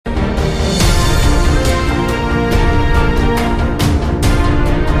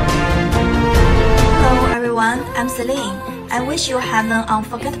wish you have an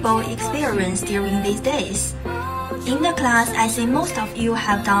unforgettable experience during these days. In the class, I see most of you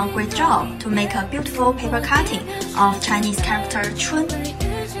have done a great job to make a beautiful paper cutting of Chinese character Chun.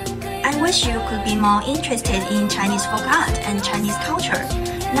 I wish you could be more interested in Chinese folk art and Chinese culture.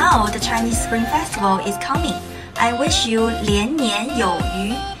 Now the Chinese Spring Festival is coming. I wish you 连年有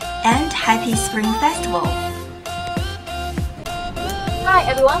余 and Happy Spring Festival. Hi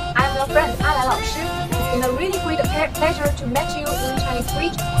everyone, I'm your friend 阿兰老师. It's been a really great pleasure to meet you in Chinese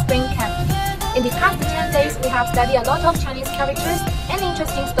Spring Camp. In the past 10 days, we have studied a lot of Chinese characters and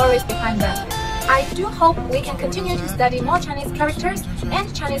interesting stories behind them. I do hope we can continue to study more Chinese characters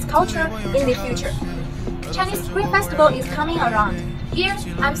and Chinese culture in the future. Chinese Spring Festival is coming around. Here,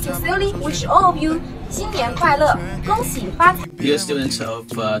 I'm sincerely wish all of you 新年快乐，恭喜发财. Dear students of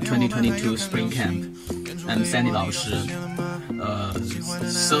 2022 Spring Camp, I'm Sandy 老师.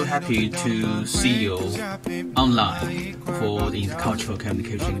 So happy to see you online for the intercultural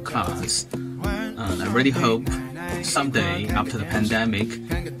communication class. I really hope someday after the pandemic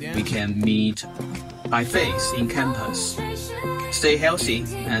we can meet by face in campus. Stay healthy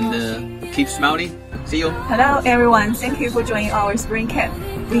and keep smiling. See you. Hello everyone, thank you for joining our spring camp.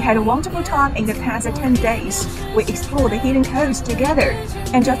 We had a wonderful time in the past 10 days. We explored the hidden codes together,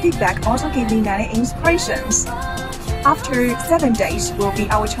 and your feedback also gave me many inspirations. After 7 days will be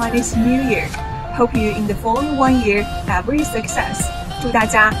our Chinese New Year. Hope you in the following 1 year every success. 祝大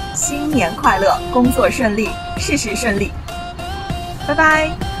家新年快乐，工作顺利，事事顺利。拜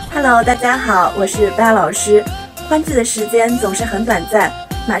拜。Hello， 大家好，我是巴老师。欢聚的时间总是很短暂，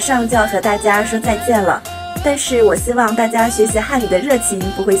马上就要和大家说再见了。但是我希望大家学习汉语的热情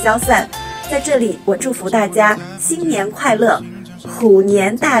不会消散。在这里，我祝福大家新年快乐，虎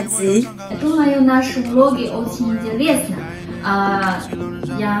年大吉。Думаю, наши влоги очень интересны.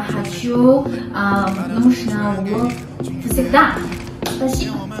 Я хочу нужно влог всегда.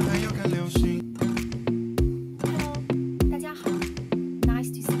 Спасибо.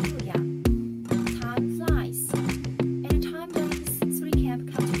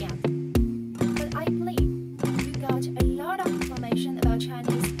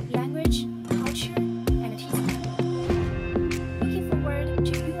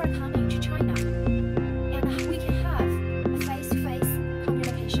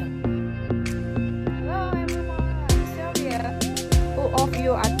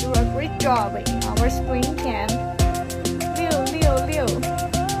 You are doing a great job in our spring camp. Liu.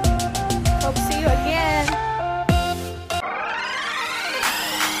 Hope to see you again.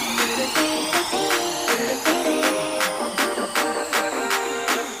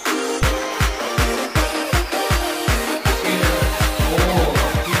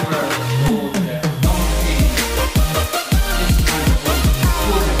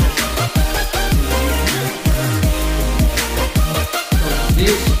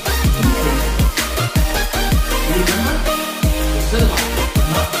 This, you remember? 是的吧？